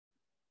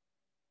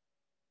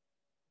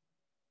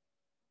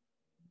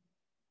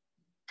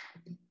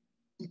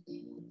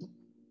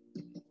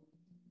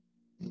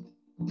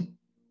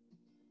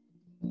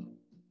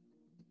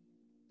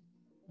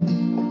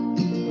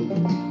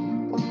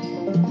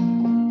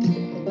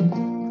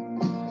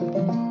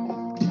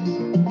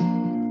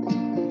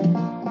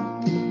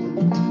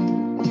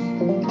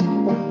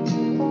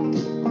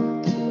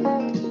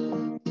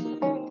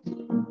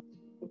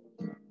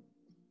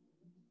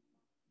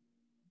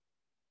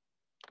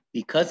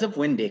Because of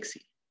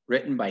Winn-Dixie,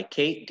 written by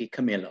Kate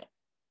DeCamillo.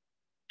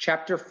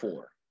 Chapter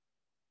 4.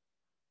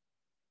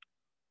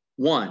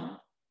 1,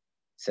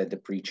 said the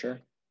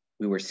preacher.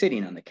 We were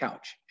sitting on the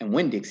couch, and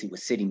Winn-Dixie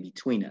was sitting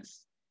between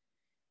us.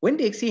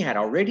 Winn-Dixie had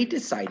already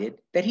decided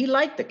that he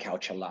liked the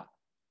couch a lot.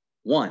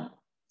 1,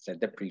 said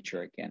the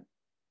preacher again.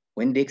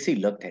 Winn-Dixie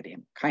looked at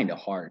him kind of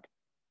hard.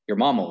 Your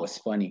mama was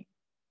funny.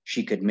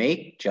 She could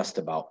make just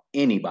about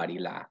anybody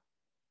laugh.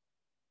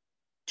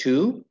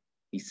 2,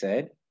 he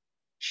said.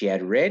 She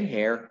had red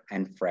hair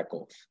and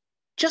freckles.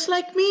 Just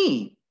like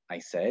me, I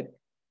said.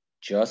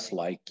 Just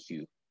like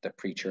you, the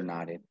preacher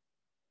nodded.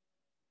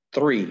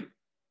 3,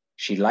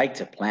 she liked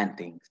to plant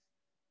things.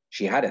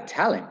 She had a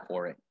talent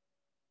for it.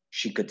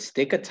 She could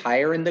stick a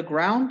tire in the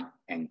ground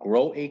and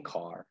grow a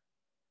car.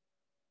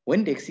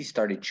 Winn-Dixie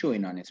started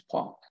chewing on his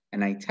paw,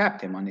 and I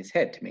tapped him on his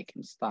head to make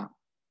him stop.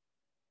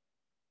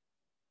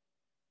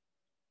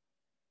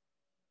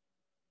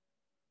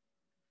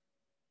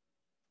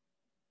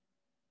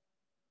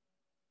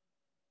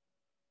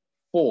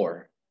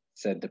 4,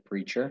 said the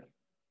preacher.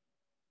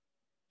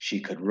 She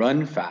could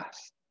run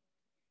fast.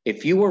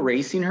 If you were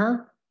racing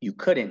her, you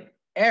couldn't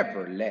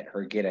ever let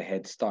her get a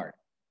head start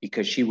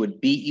because she would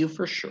beat you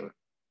for sure.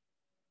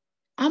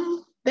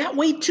 I'm that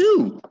way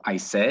too, I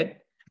said.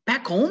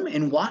 Back home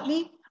in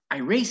Watley, I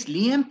raced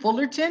Liam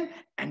Fullerton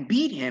and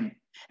beat him.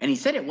 And he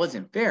said it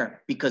wasn't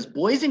fair because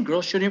boys and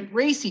girls shouldn't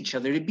race each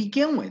other to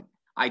begin with.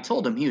 I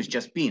told him he was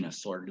just being a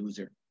sore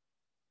loser.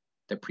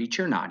 The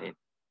preacher nodded.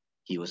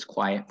 He was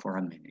quiet for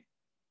a minute.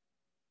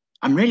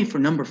 I'm ready for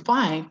number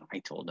 5, I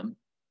told him.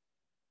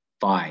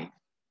 5,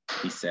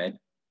 he said.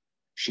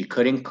 She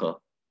couldn't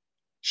cook.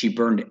 She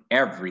burned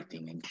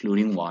everything,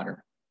 including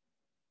water.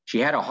 She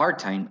had a hard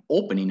time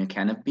opening a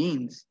can of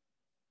beans.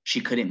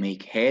 She couldn't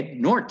make head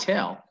nor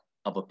tail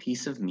of a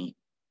piece of meat.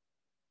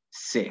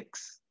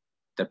 6,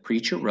 the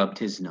preacher rubbed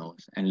his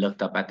nose and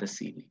looked up at the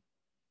ceiling.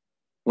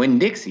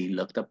 Winn-Dixie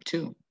looked up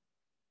too.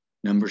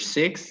 Number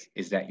 6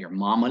 is that your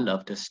mama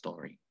loved a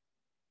story.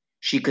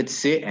 She could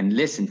sit and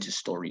listen to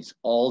stories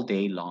all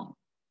day long.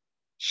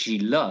 She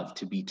loved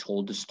to be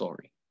told a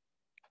story.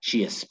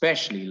 She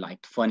especially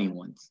liked funny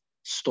ones,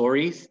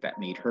 stories that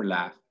made her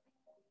laugh.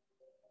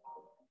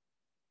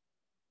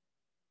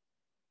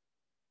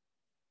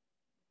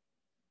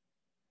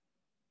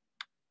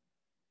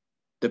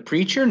 The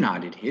preacher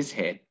nodded his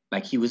head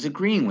like he was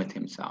agreeing with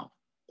himself.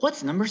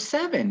 What's number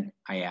 7?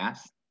 I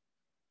asked.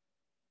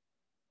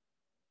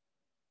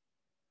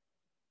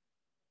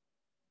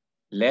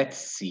 Let's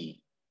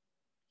see,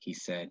 he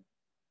said.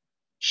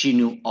 She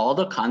knew all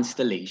the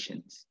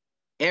constellations,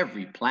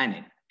 every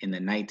planet in the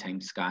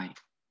nighttime sky,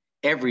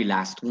 every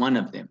last one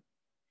of them.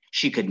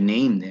 She could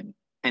name them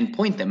and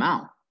point them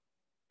out,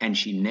 and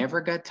she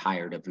never got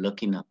tired of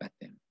looking up at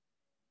them.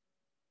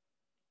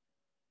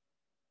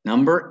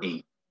 Number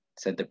 8,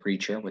 said the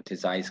preacher with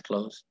his eyes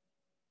closed,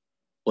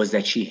 was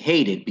that she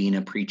hated being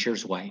a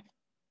preacher's wife.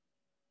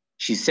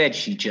 She said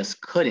she just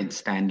couldn't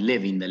stand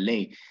living the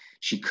lay.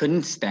 She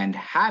couldn't stand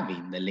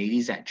having the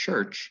ladies at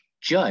church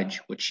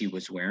judge what she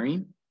was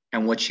wearing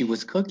and what she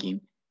was cooking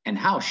and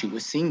how she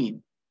was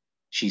singing.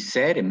 She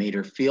said it made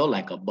her feel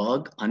like a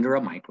bug under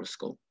a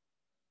microscope.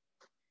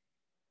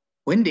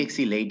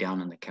 Winn-Dixie lay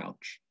down on the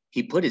couch.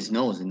 He put his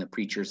nose in the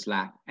preacher's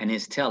lap and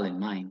his tail in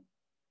mine.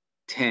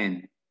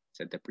 10,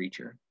 said the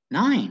preacher.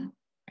 9,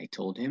 I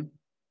told him.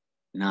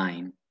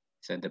 9,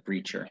 said the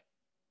preacher.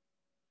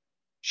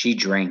 She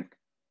drank.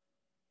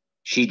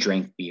 She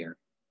drank beer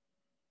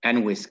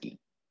and whiskey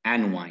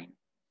and wine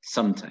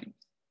sometimes.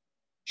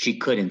 She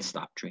couldn't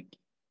stop drinking.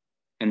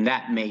 And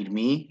that made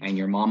me and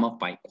your mama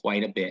fight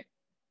quite a bit.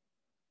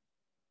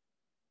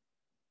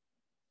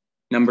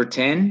 Number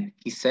 10,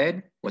 he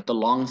said with a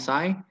long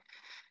sigh.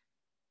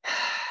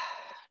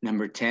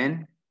 Number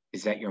 10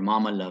 is that your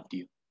mama loved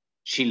you.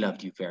 She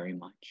loved you very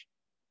much.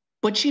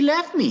 But she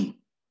left me,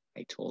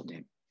 I told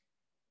him.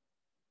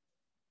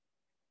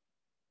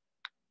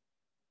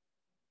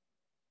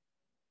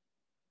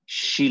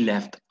 She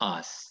left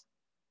us,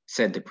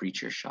 said the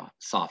preacher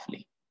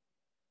softly.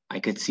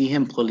 I could see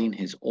him pulling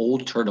his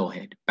old turtle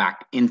head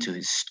back into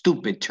his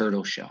stupid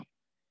turtle shell.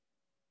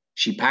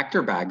 She packed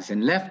her bags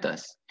and left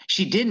us.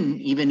 She didn't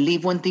even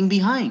leave one thing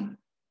behind.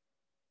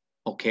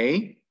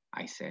 Okay,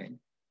 I said.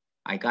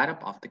 I got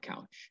up off the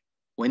couch.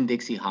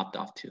 Winn-Dixie hopped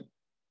off too.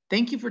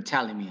 Thank you for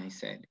telling me, I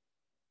said.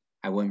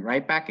 I went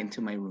right back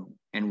into my room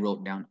and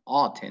wrote down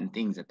all 10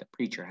 things that the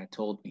preacher had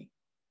told me.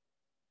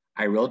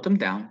 I wrote them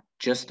down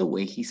just the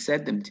way he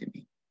said them to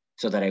me,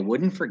 so that I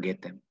wouldn't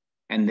forget them.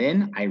 And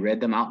then I read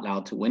them out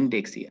loud to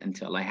Winn-Dixie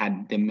until I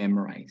had them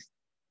memorized.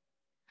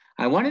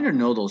 I wanted to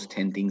know those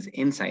 10 things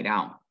inside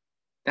out.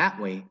 That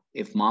way,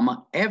 if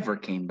Mama ever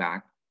came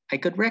back, I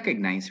could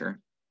recognize her,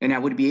 and I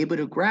would be able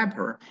to grab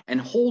her and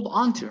hold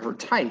on to her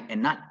tight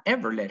and not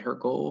ever let her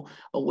go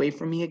away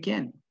from me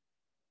again.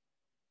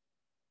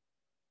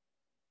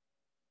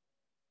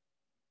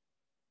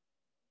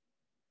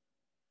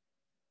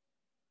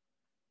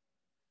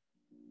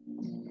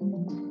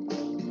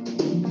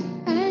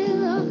 Ain't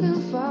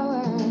looking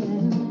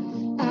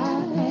forward,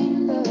 I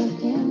ain't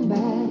looking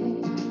back.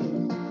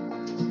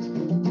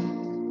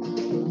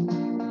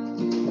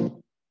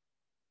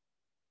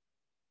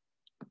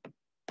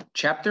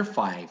 Chapter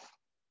 5.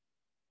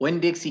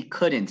 Winn-Dixie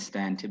couldn't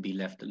stand to be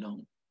left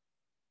alone.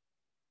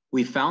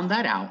 We found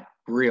that out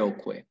real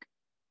quick.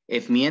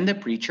 If me and the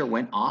preacher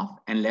went off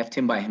and left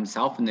him by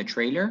himself in the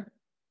trailer,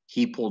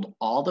 he pulled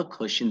all the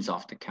cushions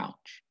off the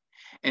couch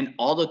and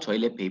all the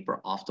toilet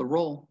paper off the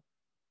roll.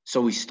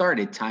 So we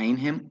started tying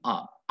him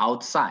up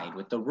outside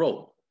with the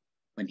rope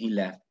when he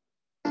left.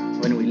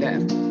 When we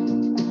left,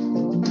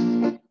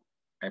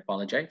 I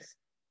apologize.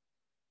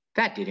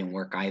 That didn't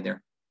work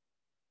either.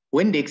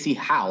 Winn-Dixie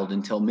howled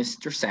until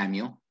Mr.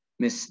 Samuel,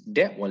 Miss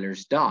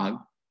Detwiller's dog,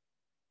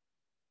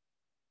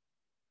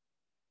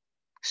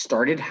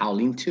 started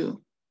howling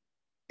too.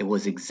 It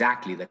was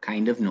exactly the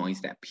kind of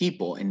noise that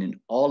people in an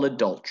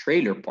all-adult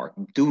trailer park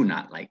do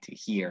not like to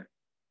hear.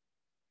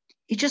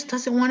 He just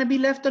doesn't want to be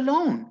left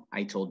alone,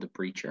 I told the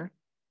preacher.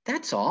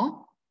 That's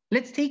all.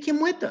 Let's take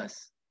him with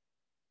us.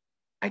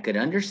 I could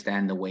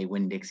understand the way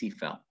Winn-Dixie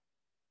felt.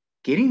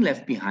 Getting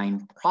left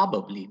behind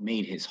probably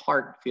made his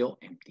heart feel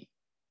empty.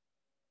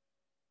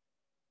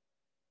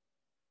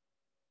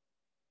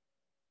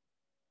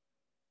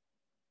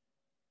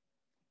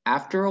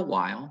 After a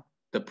while,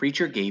 the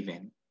preacher gave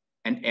in,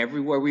 and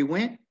everywhere we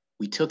went,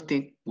 we took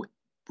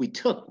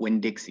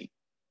Winn-Dixie,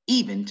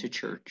 even to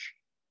church.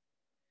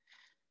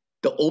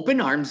 The Open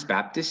Arms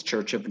Baptist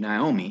Church of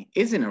Naomi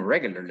isn't a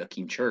regular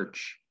looking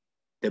church.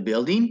 The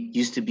building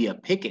used to be a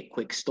Pick It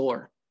Quick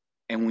store.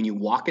 And when you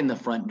walk in the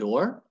front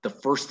door, the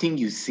first thing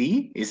you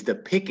see is the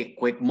Pick It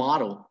Quick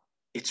motto.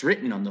 It's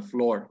written on the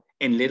floor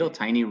in little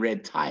tiny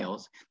red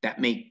tiles that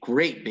make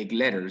great big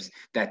letters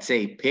that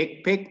say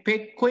pick, pick,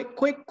 pick, quick,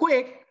 quick,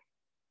 quick.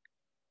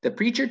 The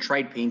preacher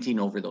tried painting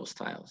over those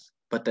tiles,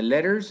 but the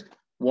letters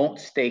won't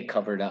stay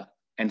covered up.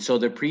 And so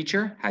the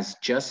preacher has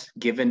just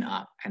given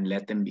up and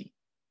let them be.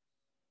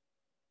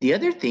 The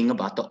other thing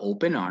about the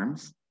Open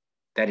Arms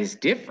that is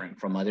different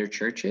from other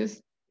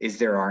churches is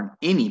there aren't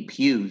any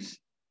pews.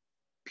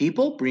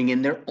 People bring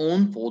in their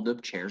own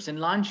fold-up chairs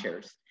and lawn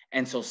chairs.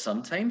 And so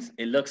sometimes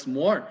it looks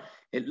more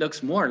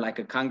like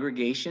a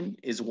congregation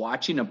is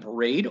watching a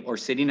parade or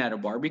sitting at a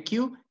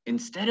barbecue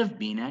instead of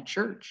being at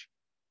church.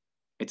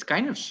 It's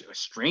kind of a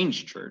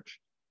strange church,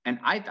 and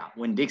I thought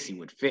Winn-Dixie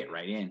would fit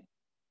right in.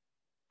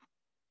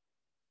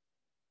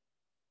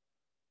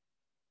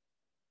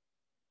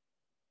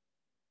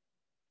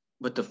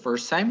 But the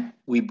first time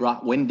we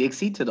brought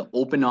Winn-Dixie to the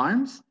Open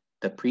Arms,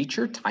 the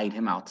preacher tied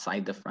him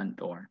outside the front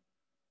door.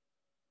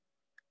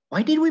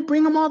 Why did we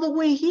bring him all the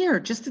way here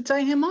just to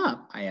tie him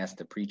up? I asked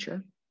the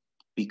preacher.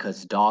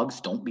 Because dogs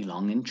don't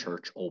belong in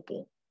church,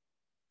 Opal.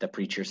 The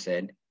preacher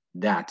said,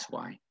 that's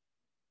why.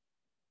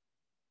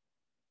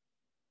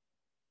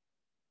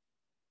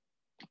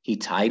 He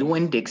tied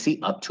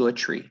Winn-Dixie up to a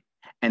tree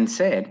and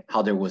said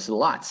how there was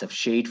lots of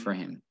shade for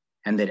him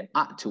and that it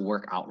ought to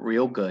work out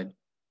real good.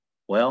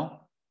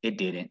 Well, it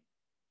didn't.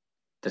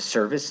 The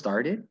service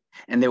started,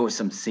 and there was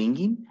some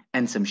singing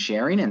and some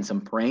sharing and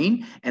some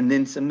praying, and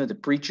then some of the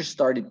preachers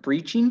started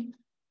preaching,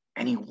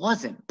 and he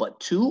wasn't but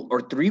 2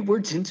 or 3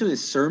 words into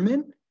his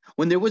sermon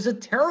when there was a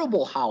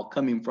terrible howl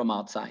coming from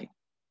outside.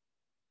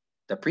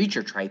 The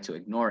preacher tried to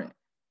ignore it.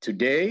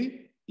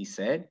 Today, he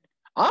said.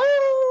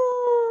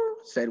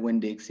 Oh, said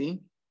Winn-Dixie.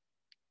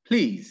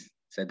 Please,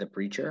 said the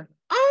preacher.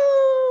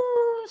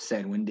 Oh,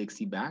 said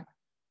Winn-Dixie back.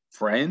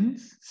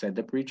 Friends, said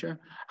the preacher.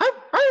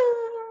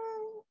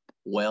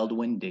 Wailed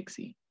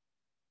Winn-Dixie.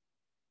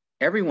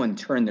 Everyone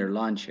turned their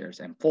lawn chairs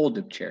and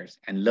fold-up chairs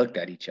and looked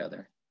at each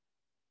other.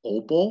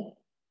 Opal,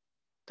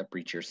 the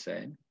preacher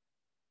said.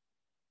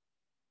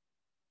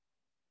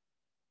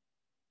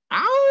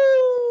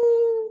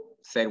 Ow,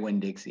 said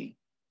Winn-Dixie.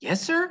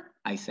 Yes, sir,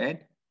 I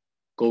said.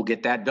 Go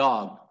get that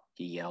dog,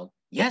 he yelled.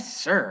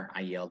 Yes, sir, I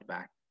yelled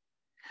back.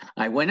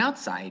 I went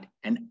outside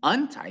and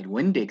untied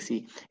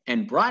Winn-Dixie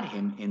and brought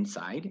him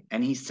inside,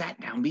 and he sat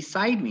down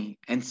beside me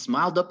and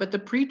smiled up at the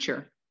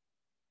preacher.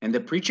 And the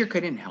preacher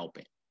couldn't help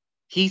it.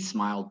 He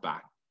smiled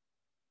back.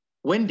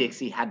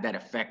 Winn-Dixie had that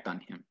effect on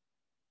him.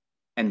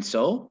 And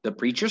so the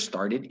preacher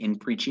started in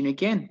preaching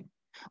again.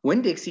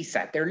 Winn-Dixie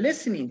sat there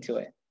listening to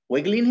it,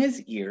 wiggling his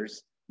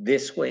ears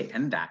this way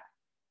and that,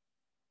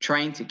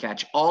 trying to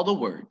catch all the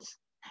words,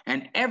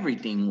 and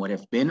everything would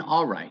have been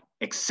all right,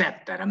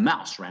 except that a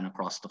mouse ran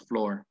across the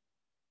floor.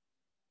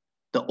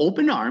 The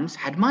Open Arms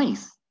had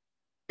mice.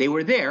 They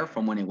were there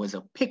from when it was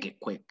a Pick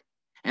It Quick,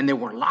 and there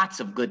were lots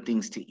of good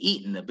things to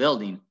eat in the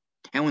building.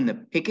 And when the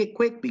Pick It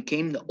Quick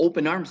became the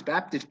Open Arms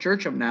Baptist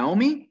Church of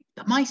Naomi,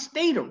 the mice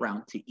stayed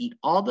around to eat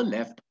all the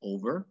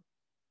leftover.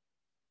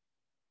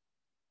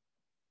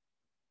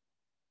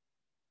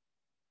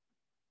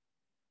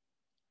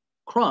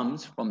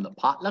 crumbs from the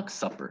potluck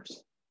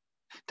suppers.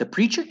 The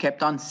preacher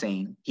kept on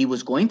saying he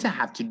was going to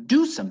have to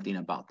do something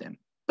about them,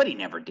 but he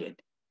never did.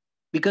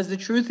 Because the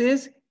truth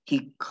is,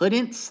 he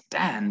couldn't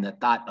stand the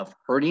thought of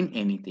hurting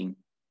anything,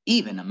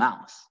 even a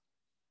mouse.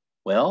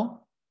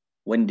 Well,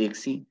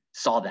 Winn-Dixie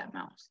saw that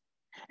mouse,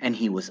 and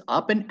he was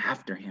up and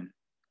after him.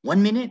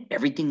 One minute,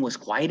 everything was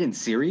quiet and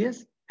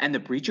serious, and the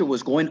preacher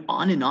was going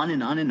on and on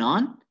and on and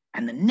on.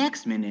 And the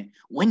next minute,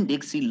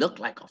 Winn-Dixie looked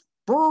like a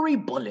furry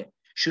bullet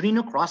shooting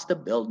across the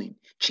building,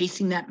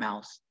 chasing that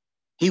mouse.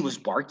 He was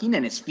barking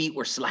and his feet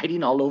were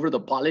sliding all over the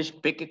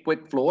polished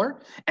picket-quick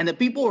floor, and the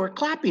people were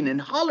clapping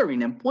and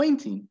hollering and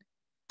pointing.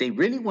 They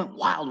really went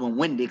wild when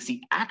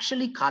Winn-Dixie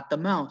actually caught the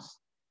mouse.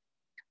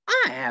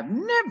 I have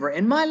never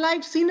in my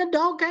life seen a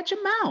dog catch a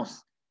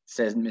mouse,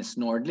 says Miss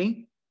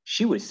Nordley.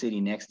 She was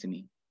sitting next to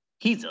me.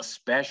 He's a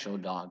special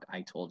dog,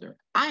 I told her.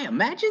 I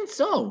imagine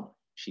so,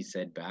 she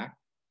said back.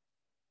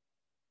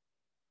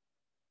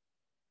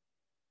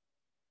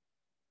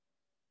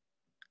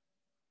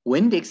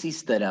 Winn-Dixie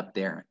stood up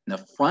there in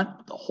the front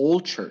of the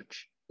whole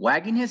church,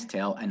 wagging his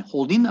tail and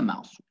holding the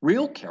mouse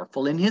real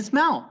careful in his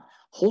mouth,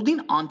 holding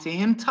onto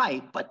him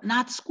tight but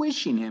not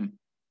squishing him.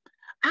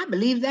 I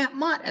believe that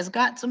mutt has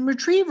got some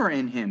retriever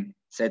in him,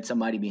 said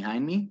somebody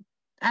behind me.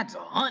 That's a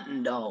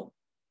hunting dog.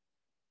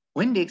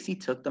 Winn-Dixie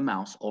took the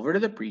mouse over to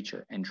the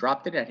preacher and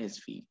dropped it at his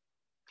feet.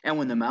 And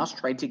when the mouse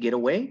tried to get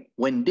away,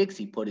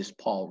 Winn-Dixie put his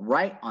paw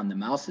right on the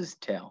mouse's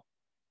tail.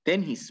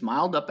 Then he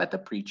smiled up at the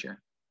preacher.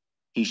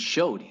 He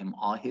showed him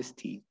all his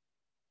teeth.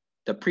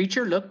 The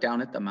preacher looked down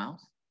at the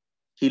mouse.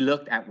 He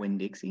looked at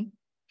Winn-Dixie.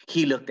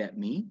 He looked at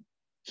me.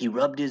 He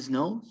rubbed his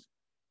nose.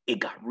 It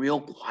got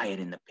real quiet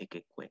in the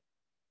picket quick.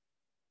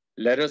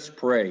 Let us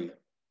pray,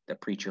 the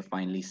preacher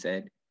finally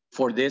said,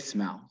 for this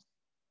mouse.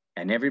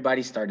 And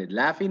everybody started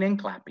laughing and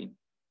clapping.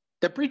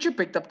 The preacher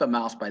picked up the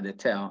mouse by the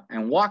tail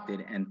and walked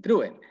it and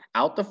threw it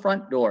out the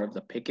front door of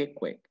the picket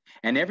quick.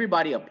 And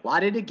everybody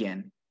applauded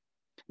again.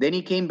 Then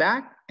he came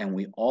back and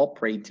we all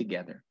prayed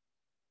together.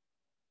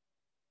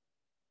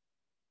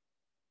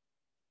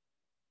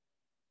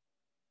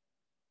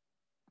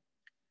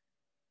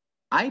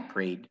 I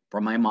prayed for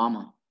my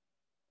mama.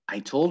 I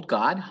told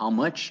God how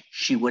much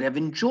she would have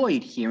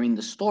enjoyed hearing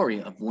the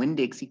story of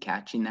Winn-Dixie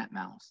catching that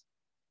mouse.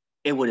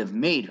 It would have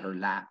made her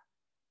laugh.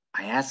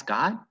 I asked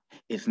God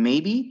if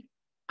maybe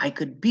I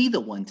could be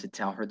the one to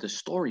tell her the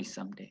story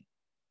someday.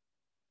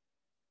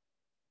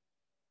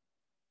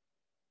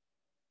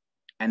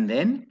 And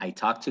then I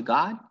talked to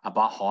God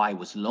about how I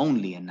was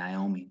lonely in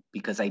Naomi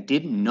because I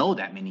didn't know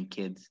that many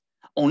kids,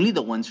 only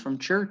the ones from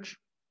church.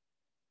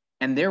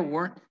 And there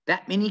weren't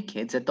that many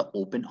kids at the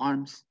open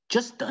arms,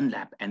 just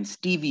Dunlap and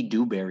Stevie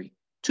Dewberry,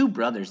 two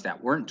brothers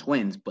that weren't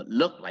twins but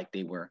looked like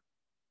they were,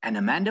 and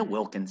Amanda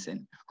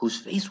Wilkinson,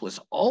 whose face was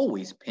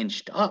always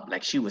pinched up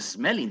like she was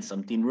smelling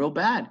something real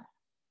bad,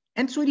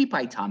 and Sweetie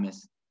Pie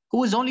Thomas, who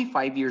was only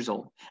 5 years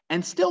old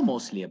and still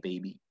mostly a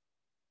baby.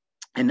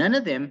 And none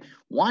of them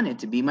wanted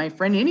to be my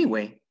friend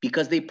anyway,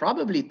 because they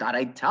probably thought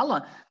I'd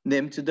tell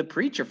them to the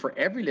preacher for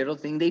every little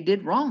thing they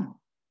did wrong.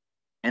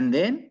 And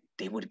then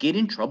they would get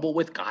in trouble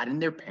with God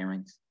and their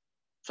parents.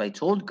 So I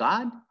told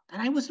God that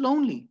I was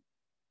lonely,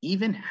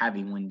 even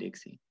having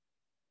Winn-Dixie.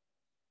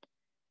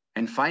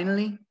 And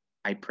finally,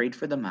 I prayed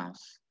for the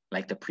mouse,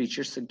 like the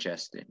preacher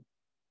suggested.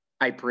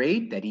 I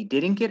prayed that he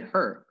didn't get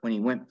hurt when he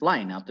went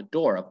flying out the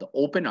door of the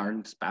Open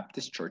Arms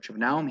Baptist Church of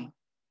Naomi.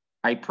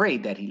 I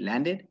prayed that he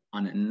landed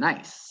on a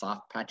nice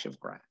soft patch of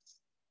grass.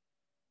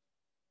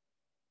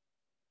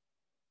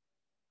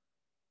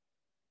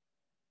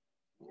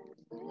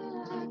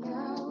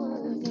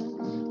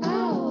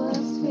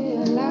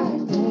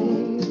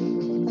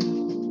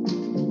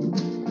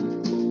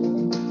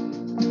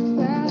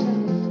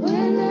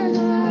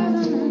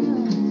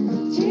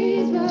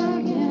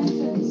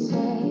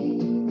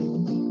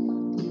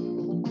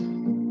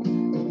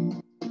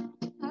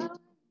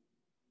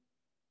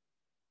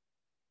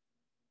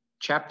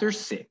 Chapter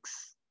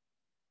 6.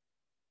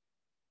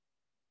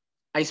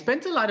 I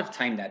spent a lot of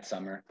time that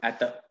summer at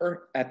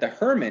the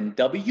Herman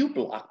W.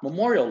 Block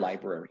Memorial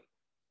Library.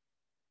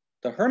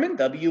 The Herman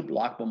W.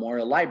 Block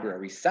Memorial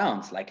Library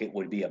sounds like it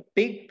would be a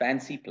big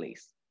fancy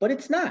place, but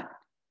it's not.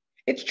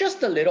 It's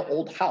just a little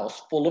old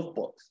house full of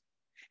books,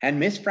 and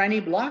Miss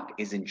Franny Block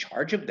is in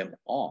charge of them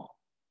all.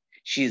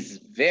 She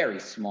is very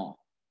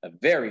small, a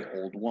very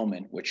old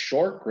woman with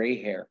short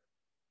gray hair,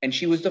 and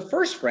she was the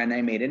first friend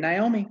I made in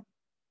Naomi.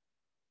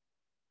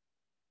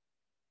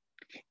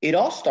 It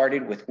all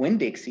started with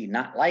Winn-Dixie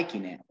not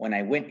liking it when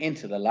I went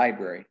into the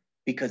library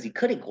because he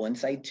couldn't go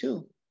inside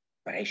too.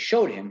 But I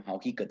showed him how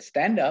he could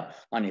stand up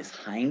on his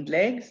hind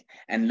legs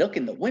and look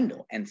in the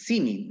window and see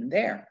me in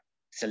there,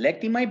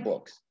 selecting my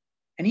books.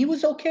 And he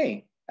was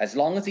okay, as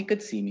long as he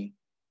could see me.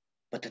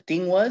 But the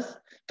thing was,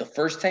 the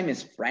first time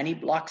Miss Franny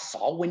Block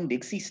saw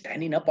Winn-Dixie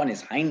standing up on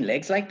his hind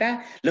legs like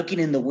that, looking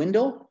in the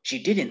window,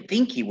 she didn't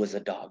think he was a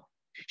dog.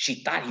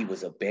 She thought he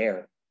was a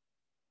bear.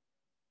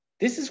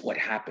 This is what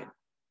happened.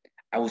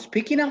 I was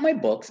picking out my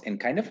books and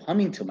kind of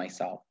humming to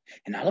myself,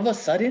 and all of a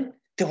sudden,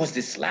 there was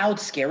this loud,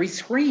 scary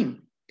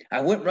scream.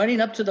 I went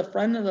running up to the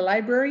front of the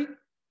library,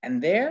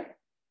 and there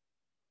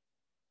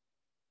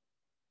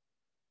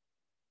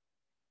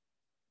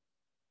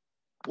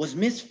was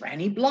Miss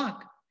Franny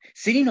Block,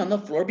 sitting on the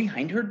floor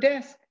behind her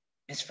desk.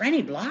 Miss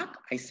Franny Block,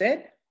 I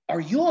said, are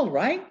you all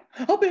right?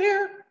 A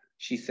bear,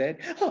 she said.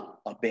 Oh,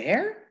 a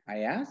bear? I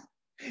asked.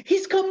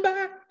 He's come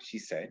back, she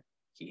said.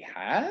 He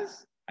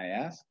has? I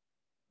asked.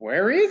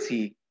 Where is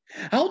he?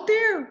 Out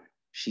there,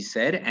 she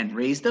said, and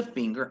raised a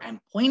finger and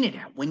pointed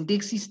at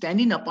Winn-Dixie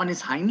standing up on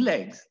his hind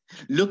legs,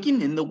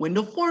 looking in the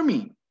window for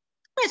me.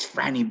 Miss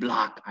Franny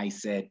Block, I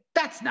said,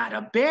 that's not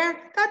a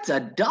bear, that's a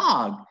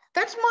dog.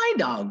 That's my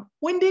dog,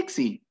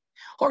 Winn-Dixie.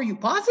 Are you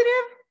positive?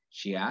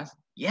 She asked.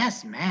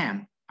 Yes,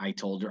 ma'am, I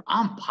told her.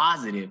 I'm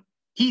positive.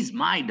 He's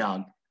my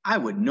dog. I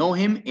would know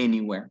him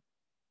anywhere.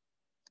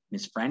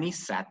 Miss Franny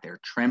sat there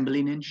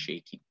trembling and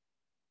shaking.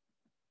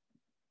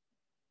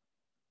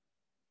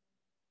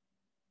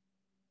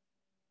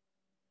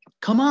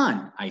 Come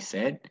on, I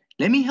said.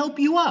 Let me help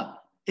you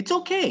up. It's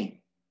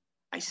okay.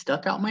 I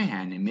stuck out my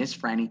hand and Miss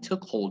Franny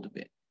took hold of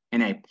it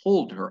and I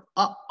pulled her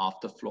up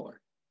off the floor.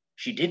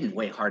 She didn't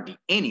weigh hardly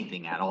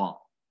anything at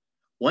all.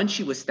 Once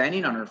she was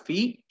standing on her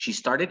feet, she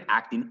started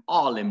acting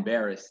all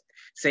embarrassed,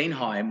 saying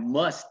how I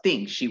must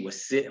think she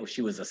was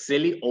a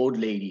silly old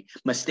lady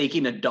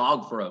mistaking a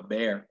dog for a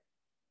bear.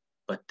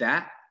 But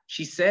that,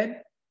 she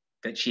said,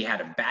 that she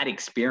had a bad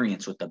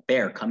experience with a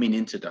bear coming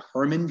into the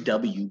Herman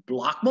W.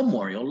 Block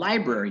Memorial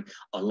Library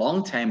a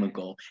long time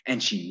ago,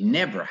 and she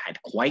never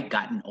had quite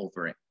gotten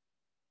over it.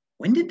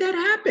 When did that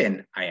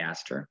happen? I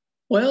asked her.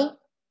 Well,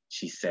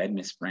 she said,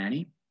 Miss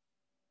Franny,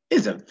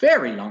 it's a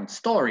very long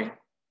story.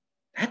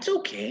 That's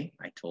okay,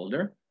 I told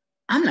her.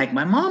 I'm like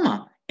my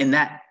mama in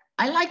that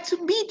I like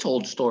to be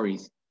told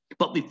stories.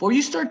 But before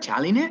you start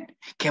telling it,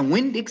 can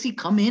Winn-Dixie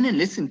come in and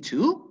listen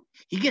too?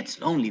 He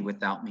gets lonely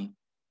without me.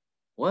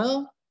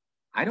 Well,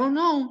 I don't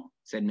know,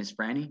 said Miss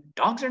Franny.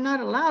 Dogs are not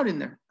allowed in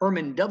the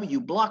Herman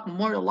W. Block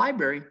Memorial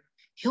Library.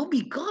 He'll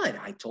be good,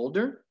 I told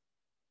her.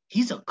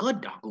 He's a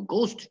good dog who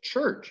goes to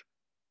church.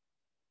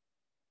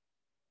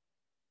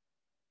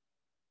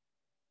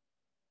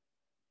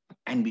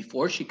 And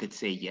before she could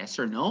say yes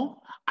or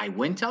no, I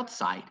went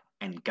outside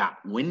and got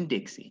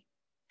Winn-Dixie.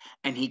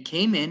 And he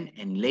came in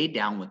and lay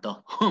down with a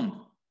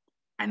hum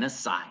and a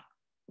sigh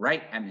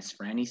right at Miss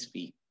Franny's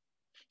feet.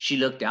 She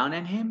looked down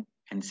at him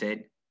and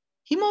said,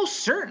 he most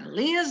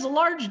certainly is a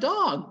large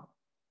dog.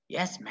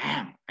 Yes,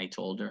 ma'am, I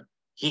told her.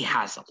 He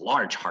has a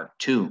large heart,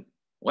 too.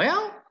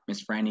 Well,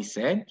 Miss Franny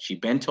said. She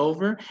bent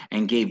over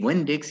and gave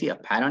Winn-Dixie a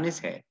pat on his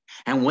head.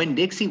 And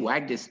Winn-Dixie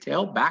wagged his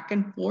tail back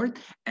and forth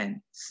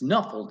and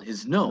snuffled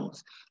his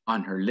nose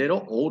on her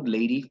little old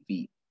lady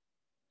feet.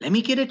 Let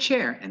me get a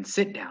chair and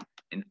sit down,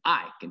 and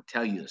I can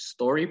tell you the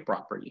story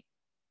properly.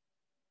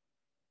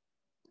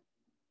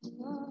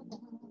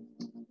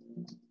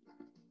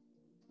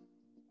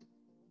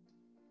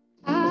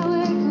 I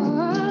wake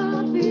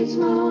up each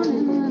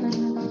morning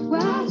and I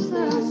watch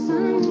the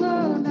sun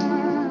go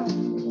down.